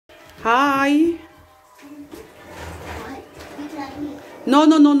Hi. No,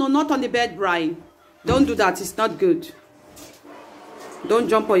 not on the bed, Brian. Don't do that. It's not good. Don't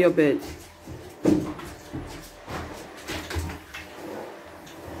jump on your bed.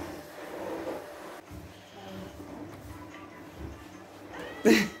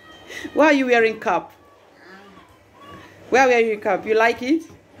 Why are you wearing cap? Why are you wearing cap? You like it?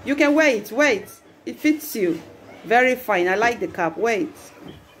 You can wait. It fits you. Very fine. I like the cap. Wait.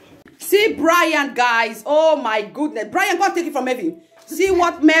 See Brian, guys. Oh my goodness. Brian, go take it from Melvin. See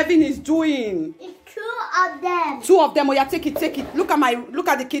what Melvin is doing. It's 2 of them. 2 of them. Oh yeah, take it. Look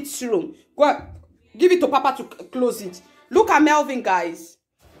at the kids' room. Go. Give it to Papa to close it. Look at Melvin, guys.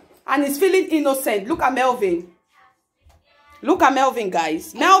 And he's feeling innocent. Look at Melvin. Look at Melvin,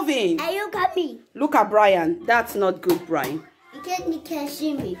 guys. Melvin. And look at me. Look at Brian. That's not good, Brian. You can't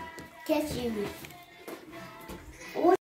see me.